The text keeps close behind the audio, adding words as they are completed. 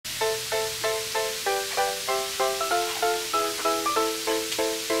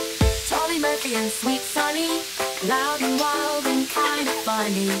Fluffy and sweet sunny, loud and wild and kind of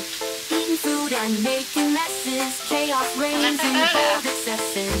funny. Eating food and making messes, chaos reigns in bold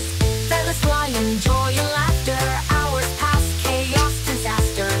excesses. Feathers fly in joy and laughter, hours pass, chaos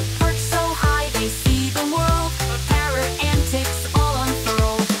disaster. Perched so high they see the world, parrot antics all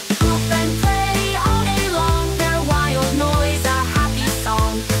unfurled. Hoop and play all day long, their wild noise a happy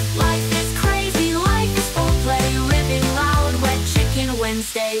song. Life is crazy, life is full play, living loud, wet chicken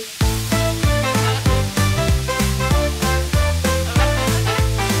Wednesday.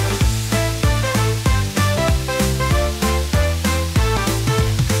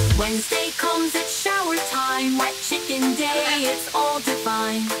 Wednesday comes, it's shower time, wet chicken day, it's all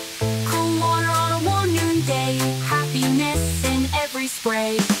divine. Cool water on a warm noonday, happiness in every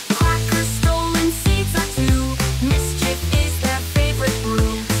spray. Crackers, stolen seeds are too, mischief is their favorite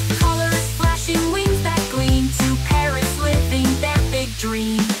brew. Colors, flashing wings that gleam, two parrots living their big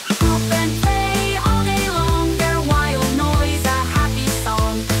dream. Hoop and play all day long, their wild noise a happy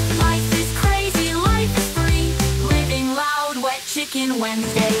song. Life is crazy, life is free, living loud, wet chicken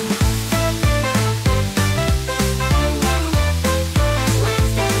Wednesday.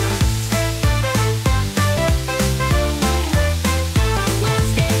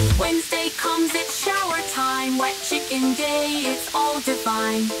 Chicken day, it's all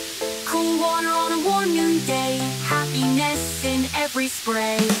divine. Cool water on a warm noonday, happiness in every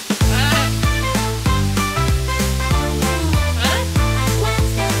spray.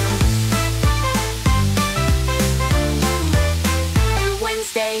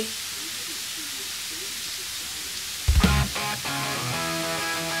 Wednesday.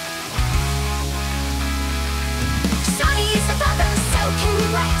 Sunny is the feather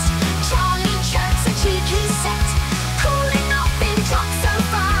soaking wet. Charlie chirps a cheeky set. Cooling off in drops so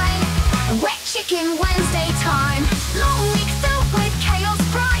fine. Wet chicken Wednesday time. Long week filled with chaos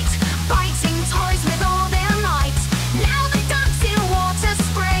bright. Biting toys with all their might. Now they dance in water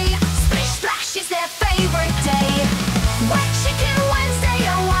spray. Splish splash is their favorite day. Wet chicken Wednesday,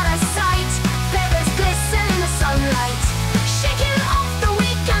 oh what a sight. Feathers glisten in the sunlight. Shaking off the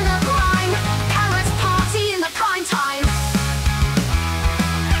week and the grime. Parrots party in the prime time.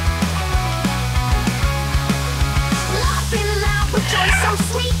 Joy so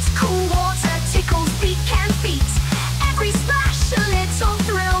sweet, cool water tickles beak and feet. Every splash a little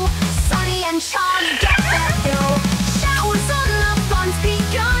thrill. Sunny and Charlie get their fill. Showers on the fun's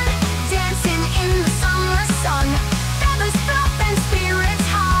begun, dancing in the summer sun. Feathers fluff and spirits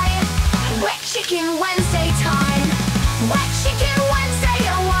high. Wet chicken Wednesday time. Wet chicken